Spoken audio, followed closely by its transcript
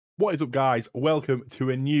What is up, guys? Welcome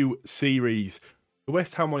to a new series. The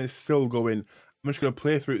West Ham one is still going. I'm just going to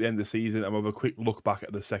play through at the end of the season and have a quick look back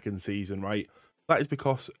at the second season, right? That is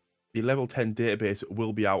because the level 10 database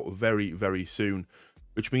will be out very, very soon,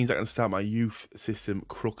 which means I can start my youth system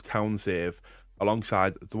Crook Town save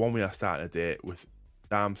alongside the one we are starting today with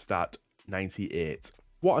Darmstadt 98.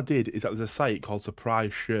 What I did is that there's a site called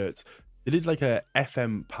Surprise Shirts. They did like a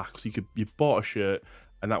FM pack, so you bought a shirt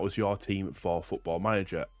and that was your team for Football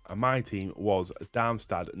Manager. And my team was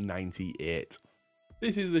Darmstadt 98.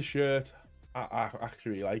 This is the shirt. I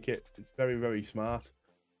actually like it. It's very, very smart.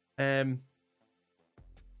 Back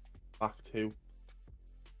to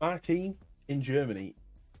my team in Germany.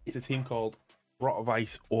 It's a team called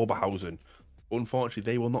Rot-Weiss Oberhausen.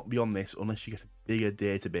 Unfortunately, they will not be on this unless you get a bigger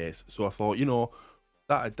database. So I thought, you know,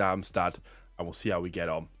 that at Darmstadt, and we'll see how we get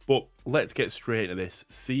on. But let's get straight into this.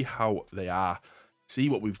 See how they are. See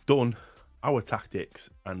what we've done, our tactics,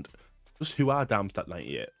 and just who are Darmstadt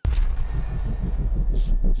 98.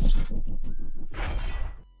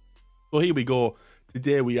 So here we go.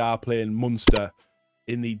 Today we are playing Munster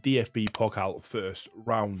in the DFB Pokal first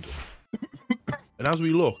round. And as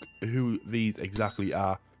we look at who these exactly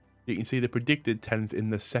are, you can see the predicted 10th in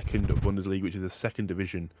the second Bundesliga, which is the second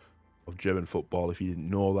division of German football, if you didn't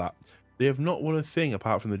know that. They have not won a thing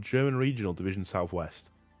apart from the German Regional Division Southwest.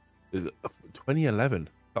 There's 2011.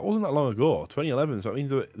 That wasn't that long ago. 2011. So that means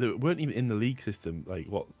they weren't even in the league system, like,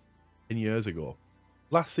 what, 10 years ago.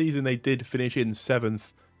 Last season, they did finish in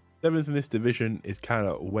 7th. 7th in this division is kind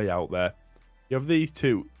of way out there. You have these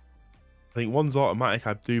two. I think one's automatic,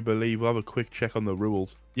 I do believe. We'll have a quick check on the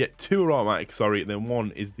rules. Yeah, two are automatic, sorry, and then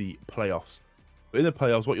one is the playoffs. But in the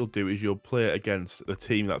playoffs, what you'll do is you'll play against the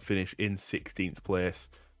team that finished in 16th place,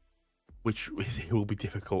 which will be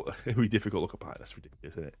difficult. It will be difficult. Look at that. That's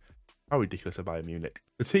ridiculous, isn't it? How ridiculous are Bayern Munich?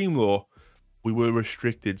 The team, though, we were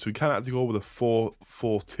restricted, so we kind of had to go with a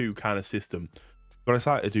 4-4-2 kind of system. But I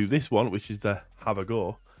decided to do this one, which is the have a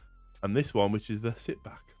go, and this one, which is the sit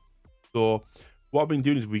back. So what I've been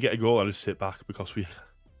doing is we get a goal and just sit back because we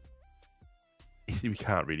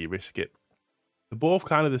can't really risk it. They're both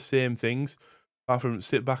kind of the same things, apart from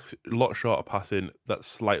sit backs, a lot shorter passing, that's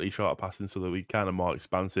slightly shorter passing, so that we kind of more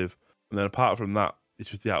expansive. And then apart from that, it's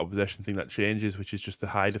just the out of possession thing that changes, which is just a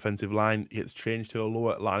high defensive line. It gets changed to a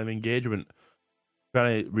lower line of engagement.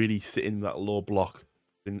 Trying to really sit in that low block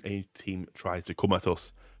when any team tries to come at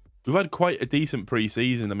us. We've had quite a decent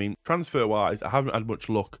pre-season. I mean, transfer-wise, I haven't had much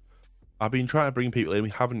luck. I've been trying to bring people in. We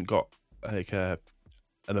haven't got like an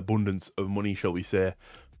abundance of money, shall we say.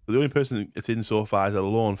 But the only person that's in so far is a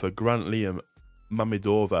loan for Grant Liam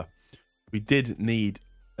Mamidova. We did need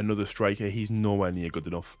another striker. He's nowhere near good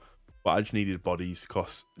enough. But I just needed bodies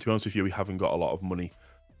because, to be honest with you, we haven't got a lot of money.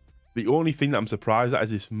 The only thing that I'm surprised at is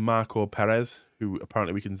this Marco Perez, who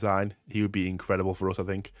apparently we can sign. He would be incredible for us, I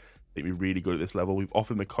think. He'd be really good at this level. We've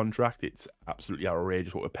offered him a contract. It's absolutely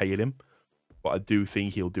outrageous what we're paying him. But I do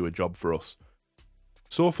think he'll do a job for us.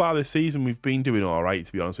 So far this season, we've been doing all right,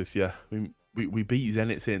 to be honest with you. We beat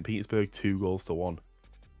Zenit St. Petersburg 2-1.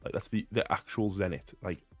 Like, that's the actual Zenit.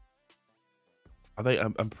 Like,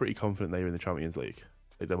 I'm pretty confident they're in the Champions League.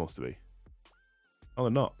 Like, they must be. Oh,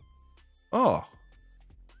 they're not. Oh.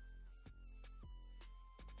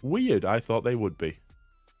 Weird. I thought they would be.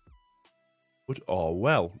 But, oh,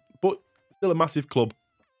 well. But still a massive club.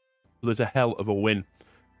 So there's a hell of a win.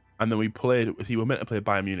 And then we played, see, we were meant to play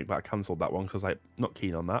Bayern Munich, but I cancelled that one because I was like, not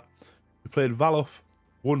keen on that. We played Waldhof,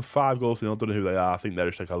 won 5 goals. I don't know who they are. I think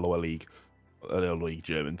they're just like a lower league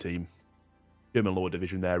German team. German lower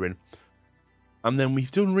division they're in. And then we've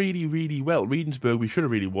done really, really well. Regensburg, we should have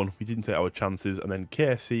really won. We didn't take our chances. And then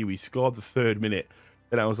KFC, we scored the 3rd minute.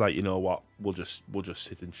 Then I was like, you know what? We'll just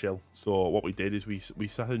sit and chill. So what we did is we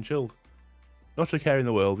sat and chilled. Not a care in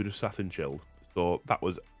the world. We just sat and chilled. So that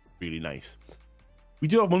was really nice. We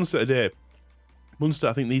do have Munster today. Munster,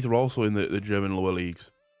 I think these are also in the German lower leagues.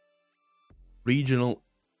 Regional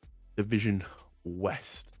Division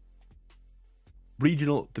West.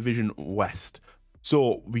 Regional Division West.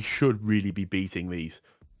 So we should really be beating these.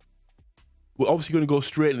 We're obviously going to go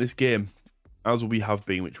straight in this game, as we have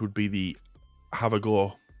been, which would be the have a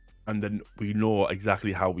go. And then we know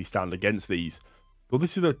exactly how we stand against these. So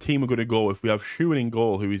this is the team we're going to go with. We have Schumann in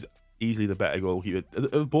goal, who is easily the better goalkeeper.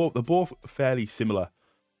 They're both fairly similar. To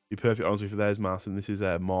be perfectly honest with you, there's Martin. This is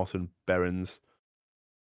Martin Behrens.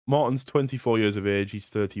 Martin's 24 years of age. He's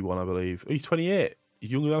 31, I believe. He's 28.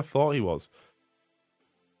 He's younger than I thought he was.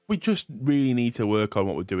 We just really need to work on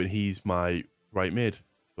what we're doing. He's my right mid,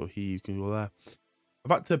 so he can go there.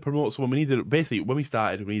 I've had to promote someone. We needed, basically, when we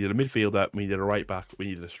started, we needed a midfielder, we needed a right back, we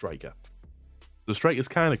needed a striker. The striker's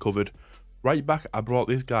kind of covered. Right back, I brought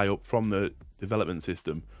this guy up from the development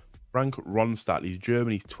system. Frank Ronstadt. He's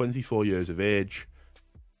German. He's 24 years of age.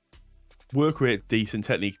 Work rate's decent.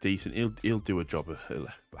 Technique's decent. He'll do a job at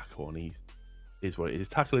left back on. Is what it is.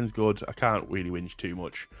 Tackling's good. I can't really whinge too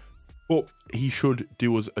much. But he should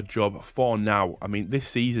do us a job for now. I mean, this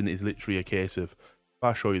season is literally a case of... If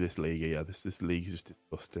I show you this league here, this league is just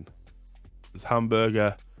disgusting. There's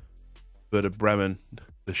Hamburger, Werder Bremen,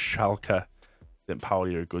 the Schalke, St.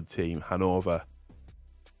 Pauli are a good team, Hanover.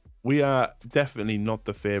 We are definitely not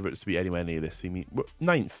the favourites to be anywhere near this. I mean, we're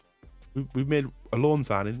 9th. We've made a loan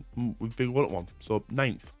signing. We've been 1-1, so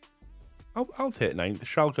 9th. I'll take 9th.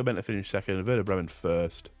 Schalke meant to finish 2nd, Werder Bremen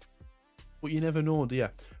 1st. But you never know, do you?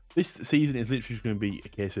 This season is literally just going to be a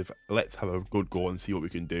case of let's have a good go and see what we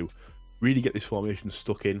can do. Really get this formation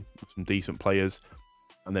stuck in with some decent players.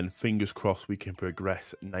 And then fingers crossed we can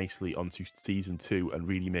progress nicely onto Season 2 and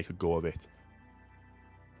really make a go of it.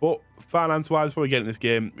 But finance-wise, before we get in this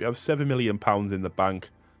game, we have £7 million in the bank.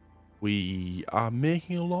 We are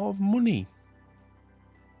making a lot of money.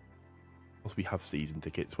 Plus, we have season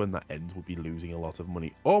tickets. When that ends, we'll be losing a lot of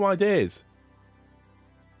money. Oh, my days.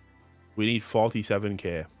 We need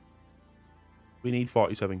 47k. We need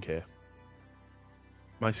 47k.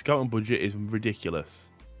 My scouting budget is ridiculous.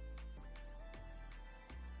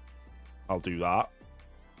 I'll do that.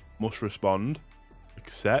 Must respond.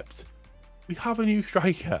 Accept. We have a new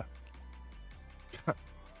striker.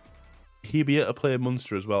 He'll be able to play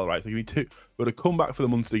Munster as well, right? So we're going to come back for the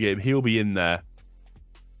Munster game. He'll be in there.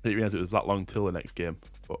 I didn't realise it was that long till the next game.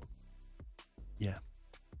 But, yeah.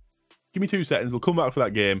 Give me 2 seconds. We'll come back for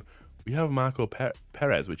that game. We have Marco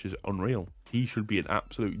Perez, which is unreal. He should be an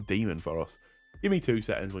absolute demon for us. Give me 2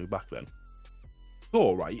 seconds. We'll be back then.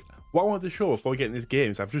 So, right. What I wanted to show before we get in this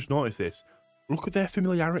game is I've just noticed this. Look at their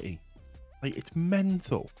familiarity. Like, it's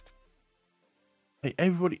mental. Like,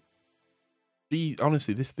 everybody...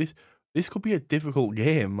 Honestly, this could be a difficult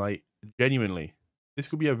game. Like, genuinely. This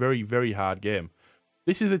could be a very, very hard game.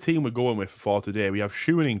 This is the team we're going with for today. We have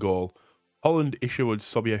Schuhen in goal. Holland, Isherwood,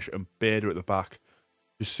 Sobiesh, and Bader at the back.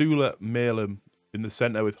 Jasula, Malem in the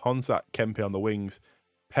centre with Honsak, Kempe on the wings.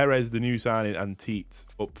 Perez, the new signing, and Teets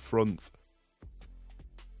up front.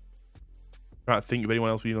 Trying to think of anyone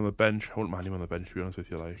else being on the bench. I wouldn't mind him on the bench, to be honest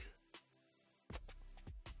with you. Like,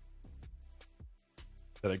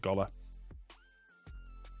 instead of Goller.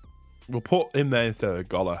 We'll put him there instead of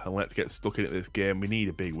Goller, and let's get stuck into this game. We need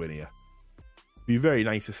a big win here. It'd be very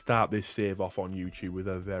nice to start this save off on YouTube with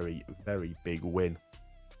a very, very big win.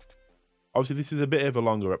 Obviously, this is a bit of a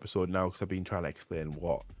longer episode now because I've been trying to explain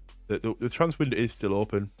what. The transfer window is still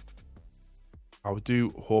open. I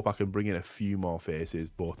do hope I can bring in a few more faces,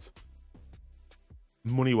 but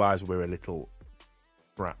money-wise, we're a little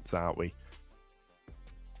brats, aren't we?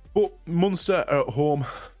 But Munster are at home.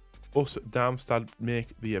 Us, Darmstadt,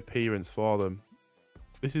 make the appearance for them.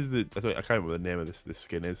 This is the... I can't remember what the name of this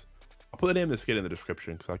skin is. I'll put the name of the skin in the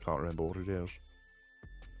description because I can't remember what it is.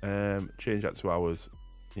 Change that to ours.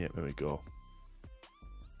 Yeah, there we go.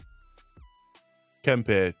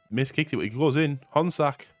 Kempe miskicked it, but he goes in.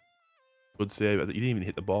 Honsak. Good save. He didn't even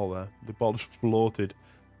hit the ball there. The ball just floated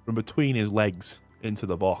from between his legs into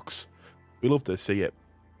the box. We love to see it.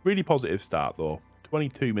 Really positive start, though.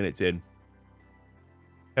 22 minutes in.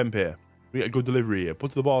 Kempe. We get a good delivery here.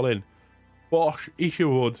 Puts the ball in. Bosch.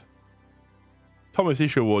 Isherwood. Thomas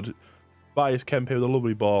Isherwood. Bias Kempe with a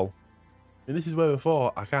lovely ball. And this is where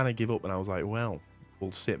before I kind of give up and I was like, well,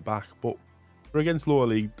 we'll sit back. But we're against lower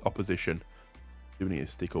league opposition. Do we need to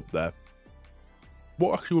stick up there?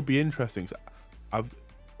 What actually would be interesting, I've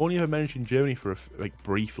only ever mentioned Germany for like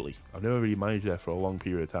briefly. I've never really managed there for a long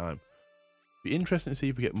period of time. Be interesting to see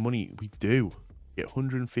if we get money. We do get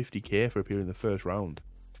 150k for appearing in the first round.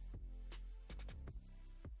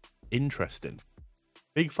 Interesting.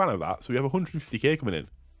 Big fan of that. So we have 150k coming in.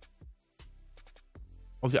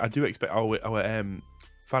 Obviously, I do expect our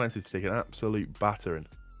finances to take an absolute battering.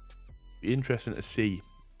 Be interesting to see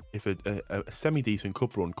if a semi-decent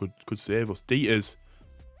cup run could save us. Dieters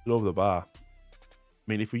over the bar. I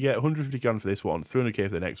mean, if we get 150 grand for this one, 300k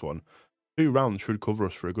for the next one, 2 rounds should cover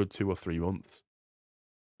us for a good 2 or 3 months.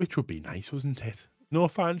 Which would be nice, wouldn't it? No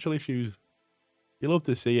financial issues. You love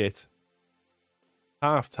to see it.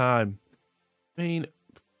 Half time. I mean,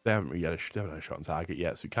 they haven't really had a shot on target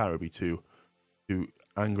yet, so we can't really be too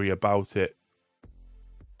angry about it.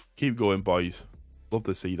 Keep going, boys. Love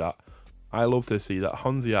to see that. I love to see that.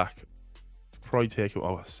 Honziak probably take him.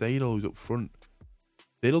 Oh, Seidel up front.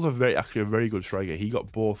 Seidel's actually a very good striker. He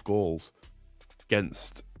got both goals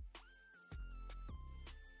against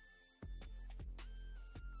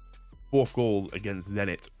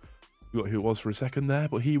Zenit. Forgot who it was for a second there,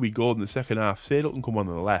 but here we go in the second half. Sadle can come on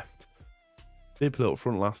the left. They played up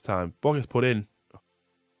front last time. Ball gets put in.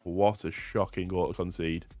 What a shocking goal to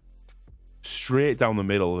concede. Straight down the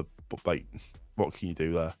middle. But, like, what can you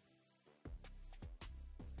do there?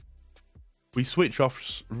 We switch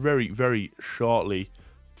off very, very shortly.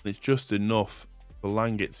 And it's just enough for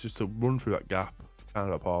Langitz just to run through that gap. It's kind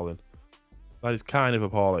of appalling. That is kind of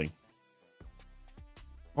appalling.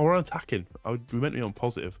 Oh, we're on attacking. We meant to be on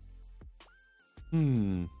positive.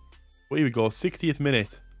 Well, here we go. 60th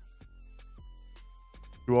minute.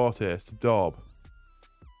 Duarte to Daub.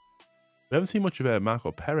 We haven't seen much of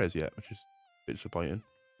Marco Perez yet, which is a bit disappointing.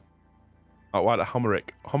 Out wide to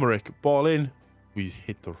Homerick. Homerick, ball in. We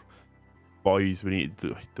hit the... Boys, we need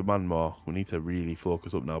to demand more. We need to really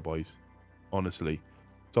focus up now, boys. Honestly.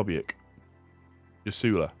 Sobiek.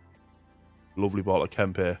 Jasula. Lovely ball to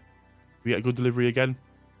Kempe. We get a good delivery again.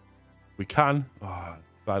 We can. Oh,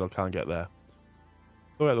 Vidal can't get there.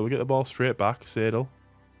 So yeah, we'll get the ball straight back. Sadle.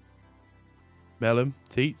 Mellum.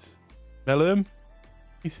 Teets. Mellum.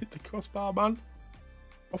 He's hit the crossbar, man.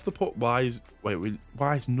 Off the put. Why is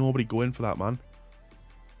nobody going for that, man?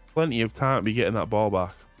 Plenty of time to be getting that ball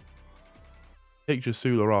back. Take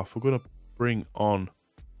Jasula off. We're going to bring on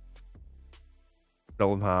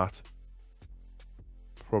Hart.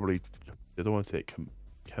 Probably. I don't want to take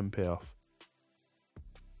Kempe off.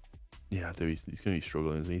 Yeah, I do. He's going to be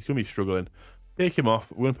struggling, isn't he? He's going to be struggling. Take him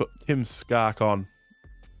off. We're going to put Tim Skark on.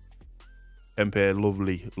 Kempe,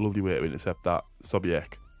 lovely way to intercept that.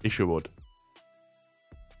 Sobiek. Isherwood.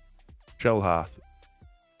 Shellhart.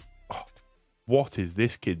 Oh, what is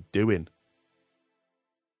this kid doing?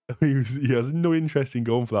 He has no interest in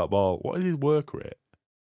going for that ball. What is his work rate?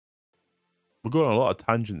 We're going on a lot of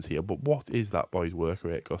tangents here, but what is that boy's work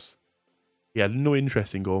rate? Because he had no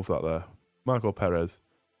interest in going for that there. Marco Perez.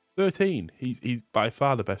 13. He's by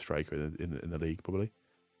far the best striker in the league, probably.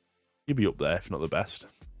 He'll be up there, if not the best.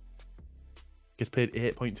 Gets paid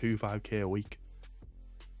 8.25k a week.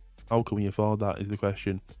 How can we afford that is the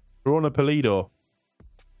question. Verona Polido.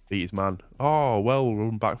 Beat his man. Oh, well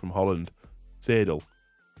run back from Holland. Sadle.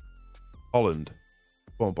 Holland.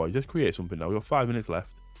 Come on, boys. Let's create something now. We've got 5 minutes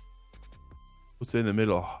left. What's in the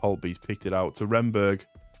middle? Holtby's picked it out to Remberg.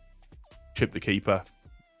 Chip the keeper.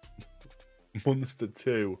 Munster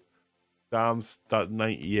 2. Darmstadt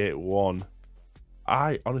 98-1.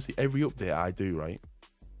 Honestly, every update I do, right,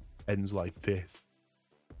 ends like this.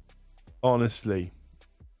 Honestly.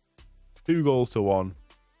 2 goals to 1.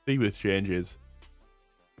 3 with changes.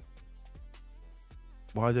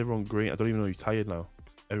 Why is everyone green? I don't even know who's tired now.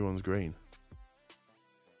 Everyone's green.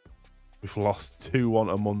 We've lost 2-1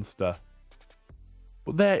 to Munster.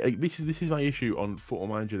 But there, like, this is my issue on Football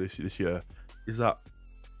Manager this year, is that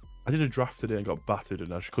I did a draft today and got battered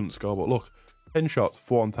and I just couldn't score. But look, 10 shots,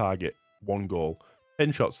 4 on target, 1 goal.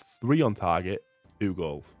 10 shots, 3 on target, 2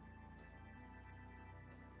 goals.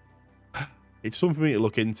 It's something for me to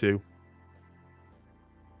look into.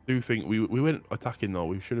 I do think we went attacking though.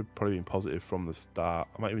 We should have probably been positive from the start.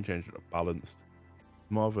 I might even change it to balanced.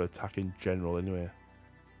 More of an attacking general anyway.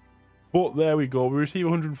 But there we go. We receive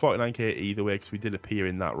 149k either way because we did appear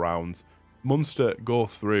in that round. Munster go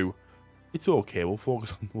through. It's okay. We'll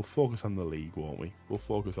focus on the league, won't we? We'll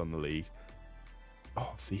focus on the league.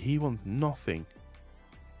 Oh, see, he wants nothing.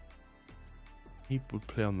 He would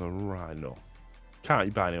play on the right. No,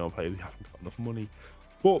 can't buy anyone players. We haven't got enough money.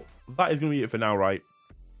 But that is going to be it for now, right?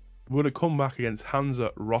 We're going to come back against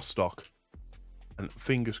Hansa Rostock. And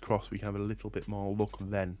fingers crossed we can have a little bit more luck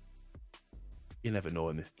then. You never know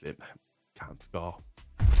in this game. Can't score.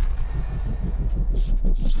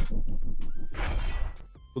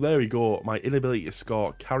 Well, there we go. My inability to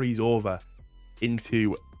score carries over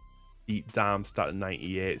into the Darmstadt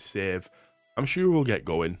 98 save. I'm sure we'll get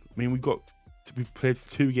going. I mean, we've played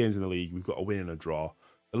 2 games in the league. We've got a win and a draw.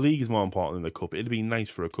 The league is more important than the cup. It'd be nice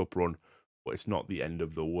for a cup run, but it's not the end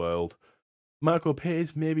of the world. Marco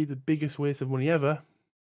Perez, maybe the biggest waste of money ever.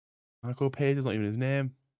 Marco Perez is not even his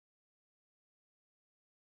name.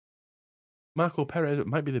 Marco Perez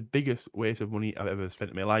might be the biggest waste of money I've ever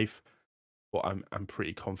spent in my life, but I'm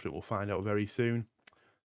pretty confident we'll find out very soon.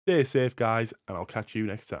 Stay safe, guys, and I'll catch you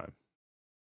next time.